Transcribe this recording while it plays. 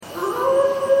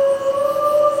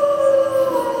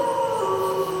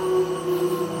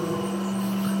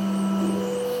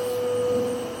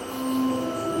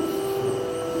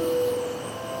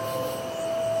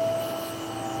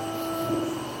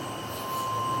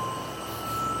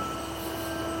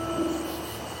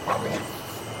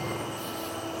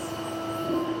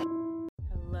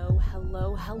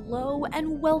Hello,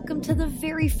 and welcome to the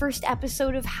very first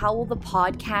episode of Howl the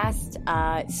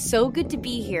Podcast. So good to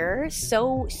be here.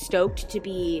 So stoked to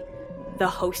be the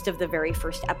host of the very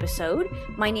first episode.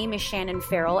 My name is Shannon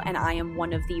Farrell, and I am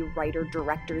one of the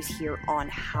writer-directors here on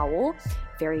Howl.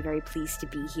 Very, very pleased to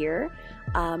be here.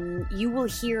 You will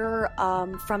hear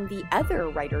from the other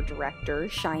writer-director,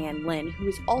 Cheyenne Lynn, who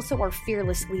is also our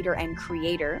fearless leader and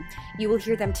creator. You will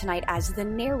hear them tonight as the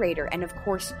narrator, and of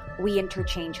course, we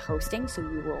interchange hosting, so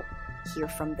you will hear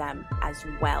from them as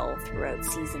well throughout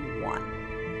Season 1.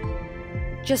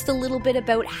 Just a little bit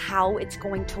about how it's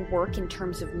going to work in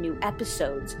terms of new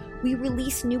episodes. We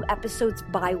release new episodes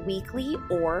bi-weekly,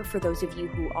 or for those of you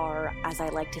who are, as I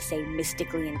like to say,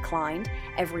 mystically inclined,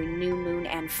 every new moon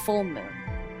and full moon.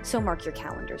 So mark your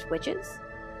calendars, witches.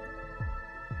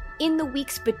 In the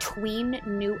weeks between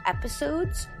new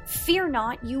episodes, fear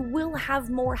not, you will have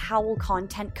more Howl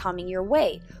content coming your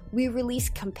way. We release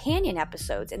companion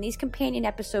episodes, and these companion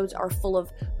episodes are full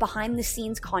of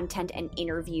behind-the-scenes content and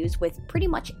interviews with pretty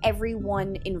much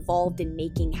everyone involved in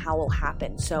making Howl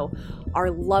happen. So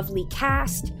our lovely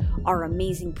cast, our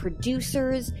amazing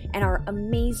producers, and our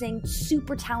amazing,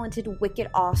 super talented,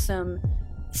 wicked awesome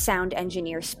sound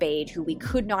engineer, Spade, who we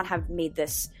could not have made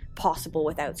this possible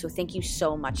without. So thank you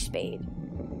so much, Spade.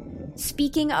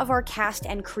 Speaking of our cast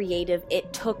and creative,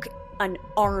 it took an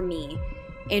army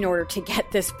in order to get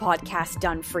this podcast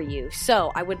done for you.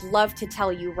 So I would love to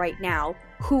tell you right now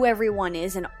who everyone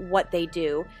is and what they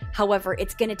do. However,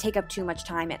 it's going to take up too much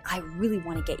time, and I really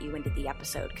want to get you into the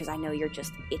episode because I know you're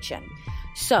just itching.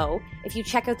 So if you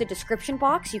check out the description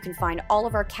box, you can find all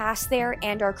of our cast there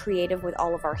and our creative with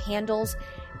all of our handles,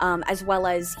 as well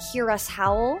as Hear Us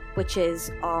Howl, which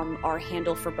is our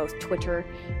handle for both Twitter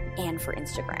and for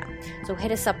Instagram. So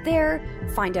hit us up there,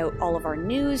 find out all of our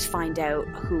news, find out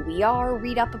who we are,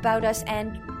 read up about us,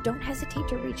 and don't hesitate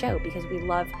to reach out because we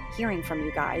love hearing from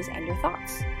you guys and your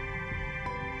thoughts.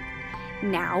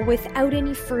 Now, without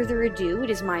any further ado, it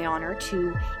is my honor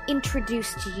to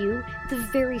introduce to you the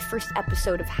very first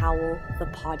episode of Howl the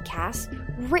Podcast,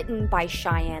 written by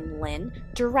Cheyenne Lynn,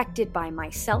 directed by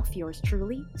myself, yours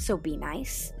truly, so be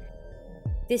nice.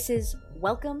 This is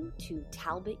Welcome to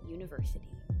Talbot University.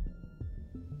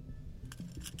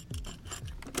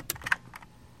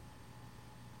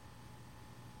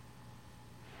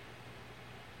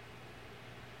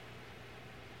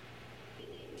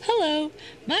 Hello,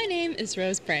 my name is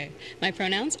Rose Prey. My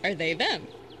pronouns are they, them.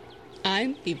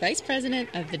 I'm the Vice President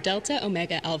of the Delta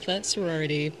Omega Alpha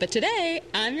sorority, but today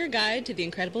I'm your guide to the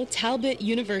incredible Talbot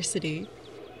University.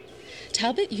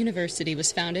 Talbot University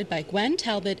was founded by Gwen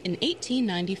Talbot in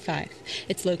 1895.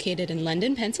 It's located in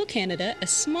London, Pennsylvania, a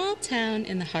small town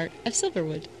in the heart of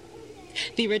Silverwood.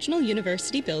 The original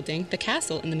university building, the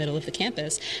castle in the middle of the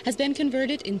campus, has been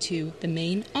converted into the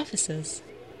main offices.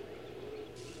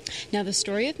 Now, the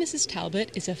story of Mrs.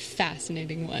 Talbot is a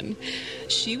fascinating one.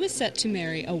 She was set to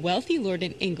marry a wealthy lord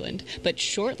in England, but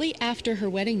shortly after her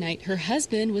wedding night, her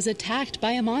husband was attacked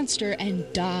by a monster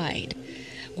and died.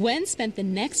 Gwen spent the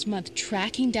next month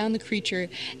tracking down the creature,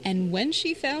 and when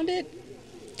she found it,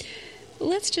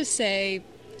 let's just say,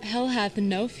 hell hath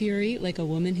no fury like a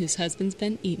woman whose husband's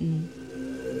been eaten.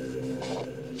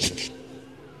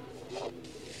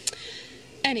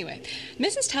 Anyway,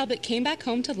 Mrs. Talbot came back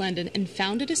home to London and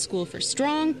founded a school for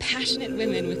strong, passionate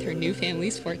women with her new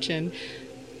family's fortune.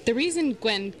 The reason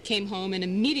Gwen came home and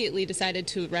immediately decided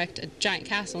to erect a giant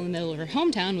castle in the middle of her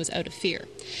hometown was out of fear.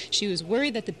 She was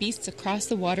worried that the beasts across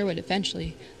the water would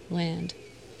eventually land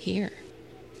here.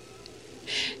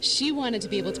 She wanted to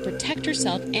be able to protect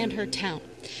herself and her town.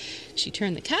 She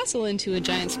turned the castle into a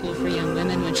giant school for young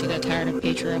women when she got tired of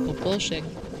patriarchal bullshit.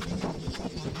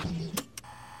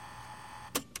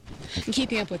 And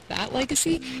keeping up with that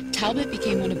legacy, Talbot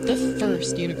became one of the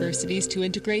first universities to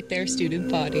integrate their student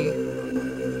body.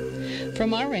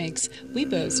 From our ranks, we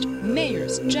boast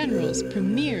mayors, generals,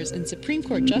 premiers, and Supreme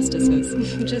Court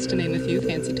justices, just to name a few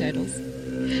fancy titles.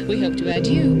 We hope to add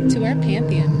you to our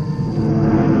pantheon.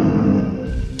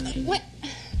 What?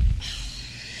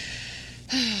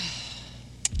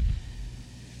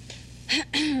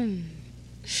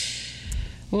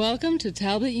 Welcome to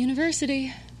Talbot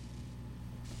University.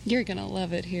 You're gonna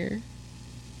love it here.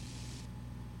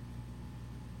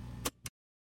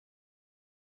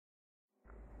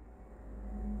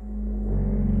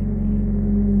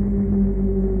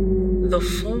 The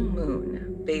full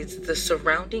moon bathes the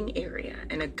surrounding area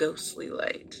in a ghostly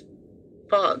light.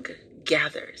 Fog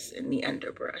gathers in the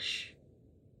underbrush.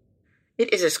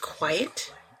 It is as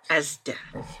quiet as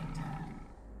death.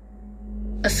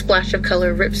 A splash of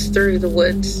color rips through the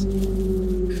woods.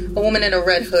 A woman in a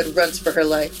red hood runs for her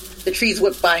life. The trees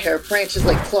whip by her, branches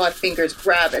like clawed fingers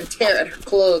grab and tear at her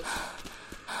clothes.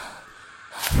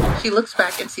 She looks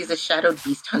back and sees a shadowed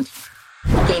beast hunting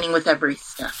her, gaining with every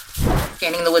step.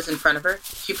 Scanning the woods in front of her,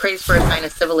 she prays for a sign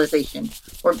of civilization,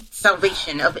 or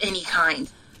salvation of any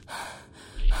kind.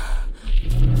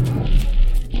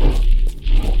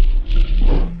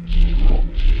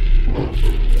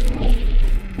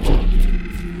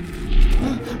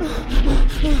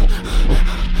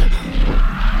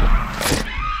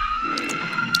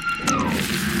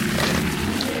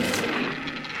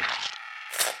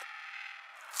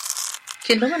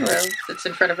 Kendall Monroe sits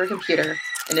in front of her computer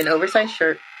in an oversized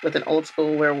shirt with an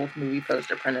old-school werewolf movie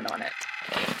poster printed on it.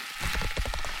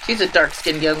 She's a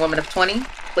dark-skinned young woman of 20,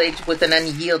 plagued with an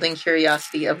unyielding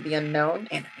curiosity of the unknown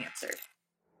and unanswered.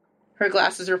 Her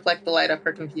glasses reflect the light of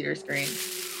her computer screen.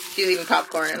 She's eating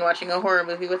popcorn and watching a horror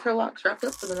movie with her locks wrapped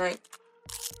up for the night.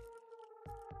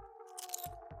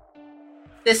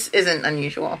 This isn't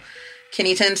unusual.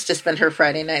 Kenny tends to spend her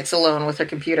Friday nights alone with her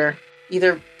computer,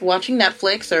 either watching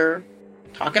Netflix or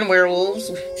talking werewolves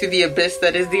to the abyss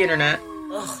that is the internet.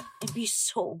 Ugh, it'd be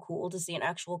so cool to see an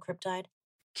actual cryptid.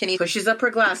 Kenny pushes up her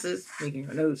glasses, making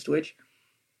her nose twitch.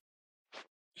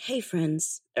 Hey,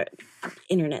 friends.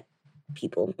 Internet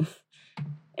people.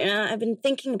 I've been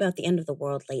thinking about the end of the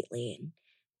world lately, and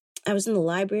I was in the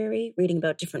library reading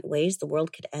about different ways the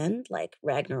world could end, like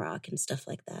Ragnarok and stuff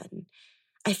like that, and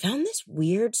I found this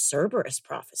weird Cerberus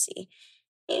prophecy.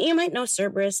 You might know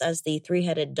Cerberus as the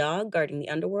three-headed dog guarding the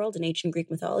underworld in ancient Greek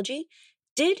mythology.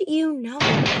 Did you know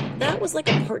that was like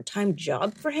a part-time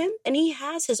job for him? And he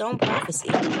has his own prophecy.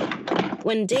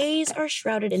 When days are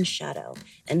shrouded in shadow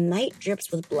and night drips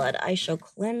with blood, I shall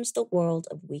cleanse the world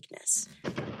of weakness.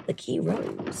 The key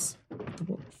rose, the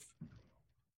wolf.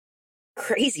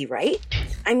 Crazy, right?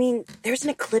 I mean, there's an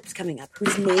eclipse coming up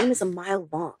whose name is a mile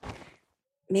long.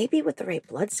 Maybe with the right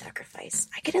blood sacrifice,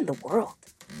 I could end the world.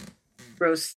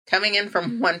 Rose coming in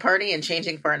from one party and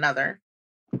changing for another.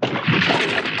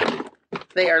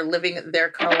 They are living their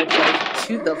college life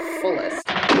to the fullest.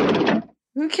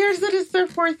 Who cares that it's their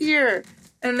 4th year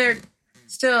and they're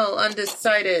still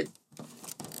undecided?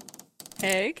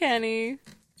 Hey, Kenny.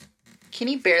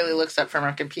 Kenny barely looks up from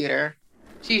her computer.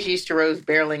 She's used to Rose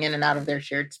barreling in and out of their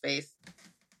shared space.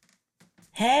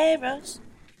 Hey, Rose.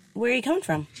 Where are you coming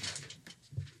from?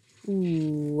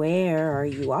 Where are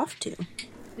you off to?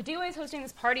 The DOA is hosting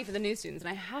this party for the new students,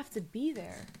 and I have to be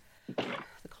there.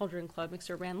 The Cauldron Club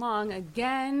mixer ran long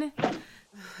again.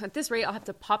 At this rate, I'll have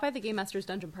to pop by the Game Master's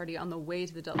dungeon party on the way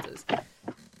to the Deltas.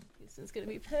 Houston's gonna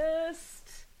be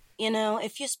pissed. You know,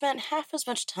 if you spent half as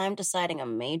much time deciding a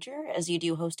major as you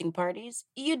do hosting parties,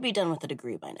 you'd be done with a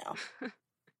degree by now.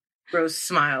 Rose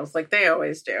smiles like they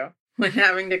always do when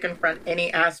having to confront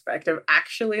any aspect of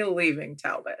actually leaving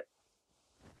Talbot.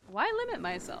 Why limit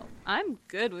myself? I'm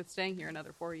good with staying here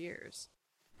another 4 years.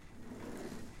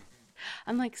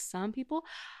 Unlike some people,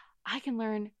 I can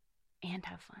learn and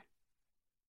have fun.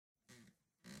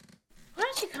 Why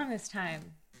don't you come this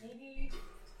time? Maybe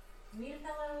meet a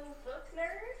fellow book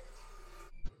nerd?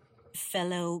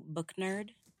 Fellow book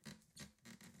nerd?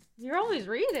 You're always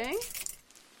reading.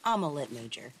 I'm a lit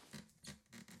major.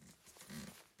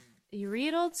 You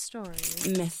read old stories.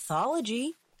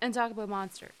 Mythology. And talk about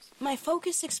monsters. My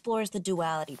focus explores the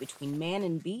duality between man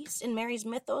and beast and marries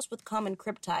mythos with common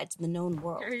cryptides in the known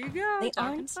world. There you go. They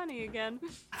talking aren't funny again.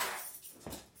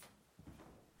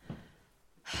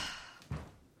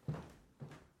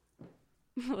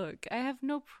 Look, I have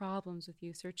no problems with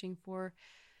you searching for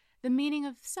the meaning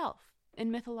of self in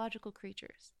mythological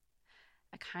creatures.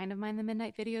 I kind of mind the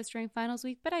midnight videos during finals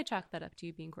week, but I chalk that up to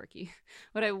you being quirky.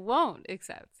 What I won't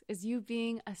accept is you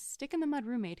being a stick-in-the-mud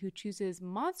roommate who chooses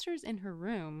monsters in her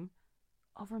room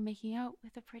over making out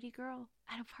with a pretty girl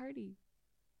at a party.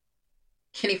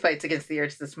 Kenny fights against the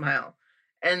urge to smile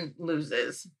and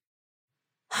loses.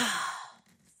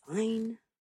 Fine.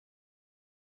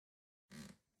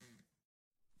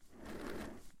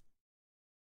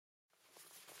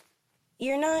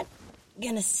 You're not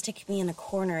gonna stick me in a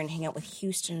corner and hang out with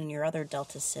Houston and your other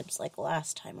Delta Sibs like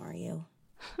last time, are you?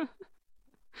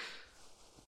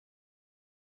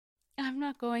 I'm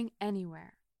not going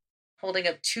anywhere. Holding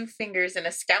up 2 fingers in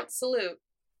a scout salute.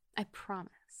 I promise.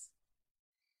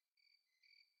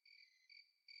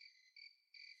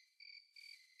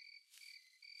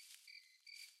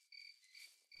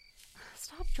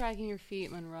 Stop dragging your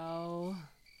feet, Monroe.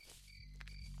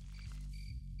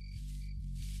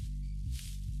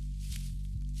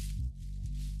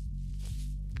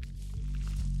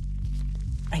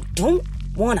 I don't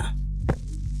wanna.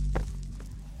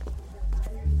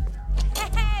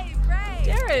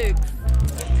 Thanks.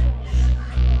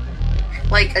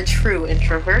 Like a true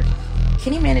introvert,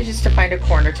 Kenny manages to find a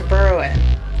corner to burrow in.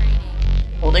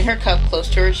 Holding her cup close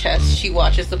to her chest, she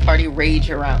watches the party rage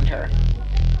around her.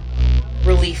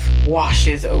 Relief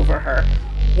washes over her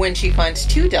when she finds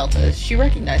 2 deltas she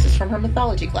recognizes from her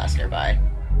mythology class nearby.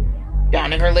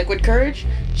 Downing her liquid courage,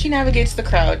 she navigates the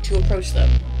crowd to approach them.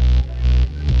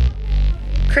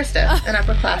 Krista, an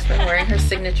upperclassman wearing her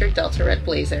signature Delta red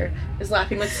blazer, is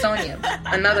laughing with Sonia,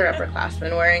 another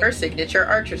upperclassman wearing her signature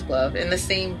archer's glove in the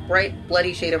same bright,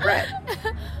 bloody shade of red.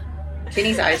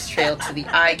 Kenny's eyes trail to the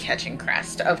eye-catching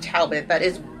crest of Talbot that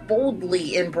is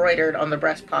boldly embroidered on the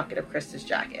breast pocket of Krista's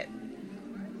jacket.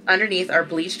 Underneath are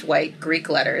bleached white Greek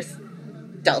letters,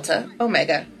 Delta,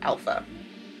 Omega, Alpha.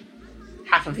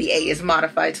 Half of the A is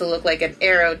modified to look like an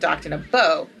arrow docked in a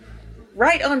bow,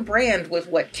 right on brand with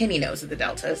what Kenny knows of the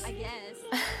Deltas.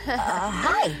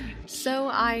 Hi. So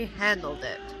I handled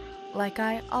it, like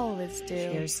I always do.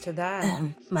 Cheers to that.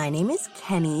 My name is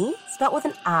Kenny, spelled with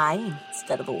an I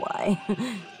instead of a Y.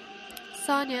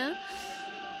 Sonia,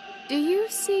 do you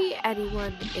see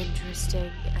anyone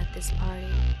interesting at this party?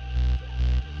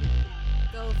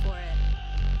 Go for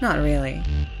it. Not really.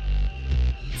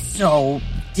 So,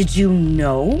 did you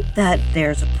know that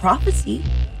there's a prophecy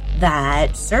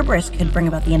that Cerberus could bring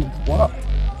about the end of the world?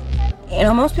 You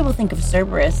know, most people think of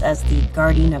Cerberus as the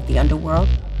guardian of the underworld,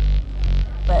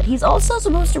 but he's also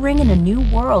supposed to bring in a new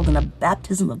world and a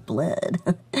baptism of blood.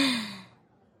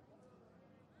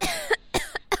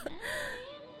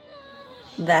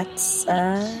 That's,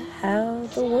 how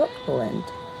the world will end.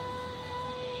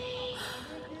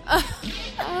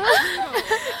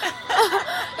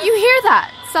 You hear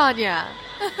that, Sonia?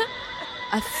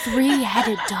 A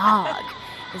 3-headed dog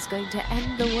is going to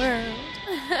end the world.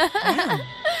 Yeah.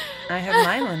 I have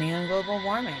my money on global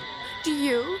warming. Do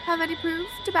you have any proof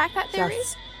to back that theory?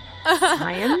 Just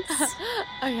science?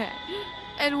 Okay.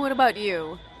 And what about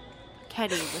you?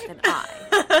 Kenny with an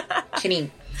I.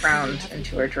 Kenny frowns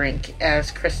into her drink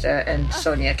as Krista and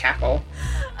Sonia cackle.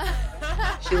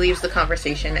 She leaves the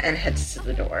conversation and heads to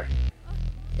the door.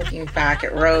 Looking back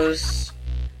at Rose,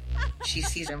 she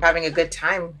sees him having a good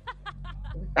time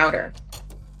without her.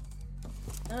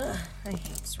 I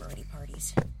hate sorority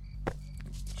parties.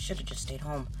 Should have just stayed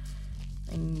home.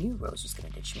 I knew Rose was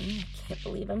gonna ditch me. I can't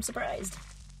believe I'm surprised.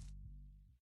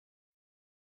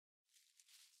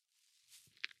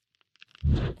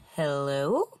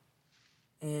 Hello?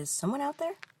 Is someone out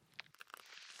there?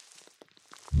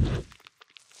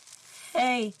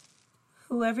 Hey,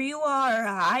 whoever you are,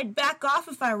 I'd back off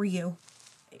if I were you.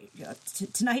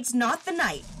 Tonight's not the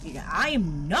night. I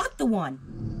am not the one.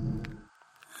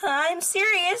 I'm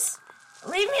serious.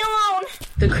 Leave me alone.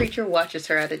 The creature watches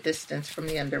her at a distance from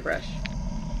the underbrush.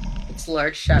 Its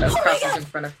large shadow crosses in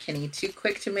front of Kenny, too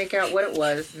quick to make out what it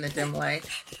was in the dim light,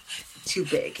 too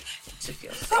big to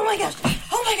feel safe. Oh my gosh!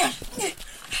 Oh my gosh!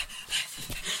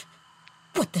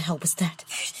 What the hell was that?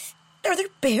 Are there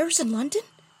bears in London?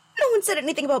 No one said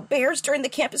anything about bears during the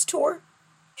campus tour.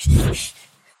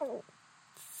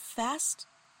 Fast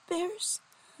bears?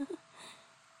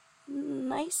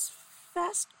 Nice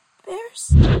fast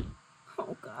bears?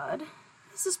 Oh God.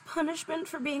 Is this punishment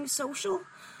for being social?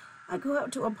 I go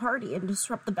out to a party and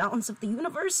disrupt the balance of the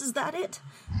universe, is that it?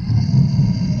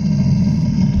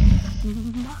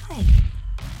 My,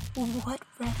 what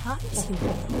red eyes?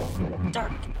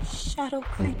 Dark shadow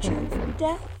creature of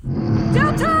death?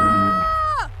 Delta!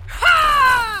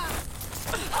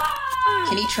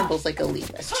 Kenny trembles like a leaf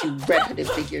as 2 red-hooded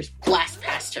figures blast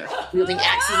past her, wielding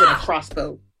axes and a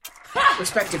crossbow,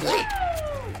 respectively.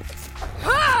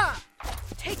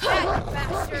 Take that, you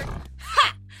bastard!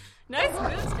 Ha! Nice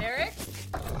moves, Derek.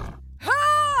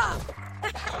 Ha!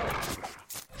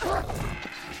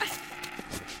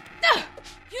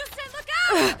 You said look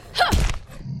out!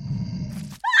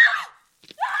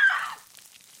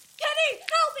 Kenny,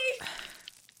 help me!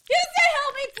 You said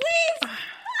help me, please!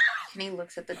 Kenny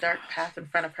looks at the dark path in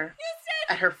front of her,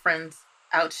 at her friend's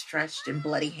outstretched and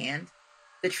bloody hand.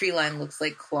 The tree line looks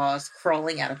like claws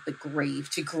crawling out of the grave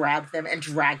to grab them and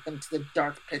drag them to the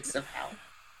dark pits of hell.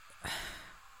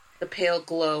 The pale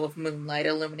glow of moonlight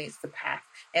illuminates the path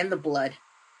and the blood.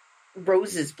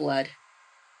 Rose's blood.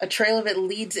 A trail of it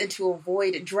leads into a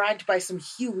void dragged by some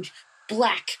huge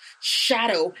black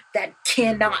shadow that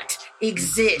cannot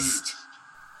exist.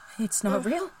 It's not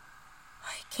real.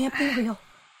 It can't be real.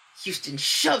 Houston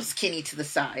shoves Kenny to the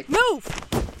side. Move!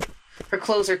 Her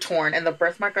clothes are torn and the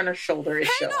birthmark on her shoulder is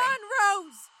showing. Hang on,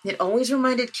 Rose! It always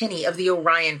reminded Kenny of the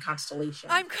Orion constellation.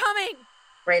 I'm coming!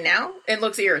 Right now, it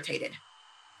looks irritated.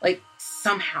 Like,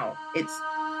 somehow, it's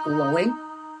glowing.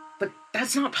 But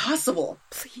that's not possible.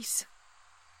 Please.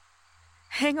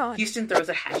 Hang on. Houston throws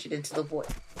a hatchet into the void.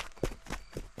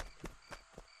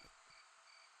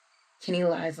 Kenny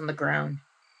lies on the ground,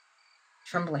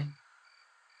 trembling.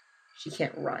 She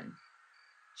can't run.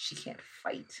 She can't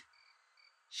fight.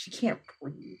 She can't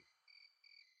breathe.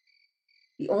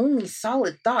 The only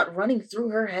solid thought running through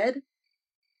her head: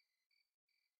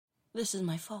 This is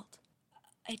my fault.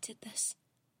 I did this.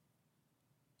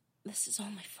 This is all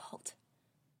my fault.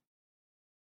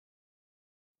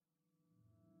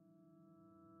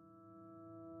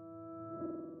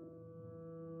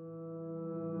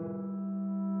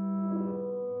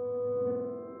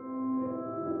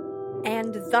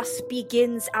 And thus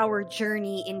begins our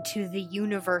journey into the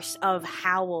universe of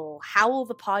Howl. Howl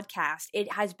the podcast.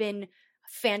 It has been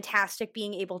fantastic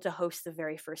being able to host the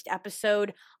very first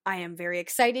episode. I am very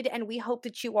excited, and we hope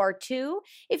that you are too.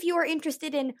 If you are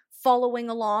interested in following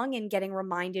along and getting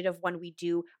reminded of when we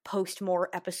do post more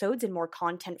episodes and more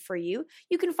content for you,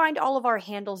 you can find all of our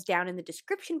handles down in the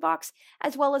description box,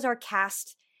 as well as our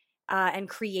cast and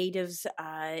creatives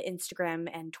Instagram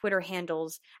and Twitter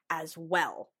handles as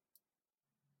well.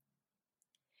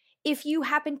 If you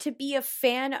happen to be a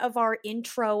fan of our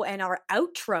intro and our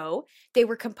outro, they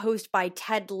were composed by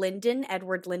Ted Linden,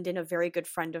 Edward Linden, a very good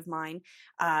friend of mine,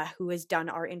 who has done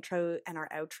our intro and our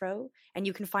outro. And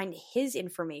you can find his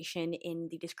information in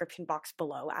the description box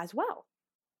below as well.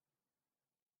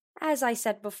 As I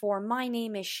said before, my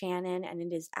name is Shannon, and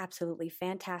it is absolutely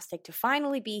fantastic to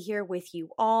finally be here with you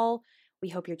all. We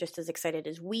hope you're just as excited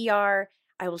as we are.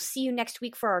 I will see you next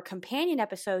week for our companion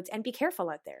episodes, and be careful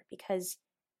out there, because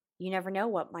you never know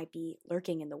what might be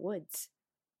lurking in the woods.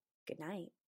 Good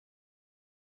night.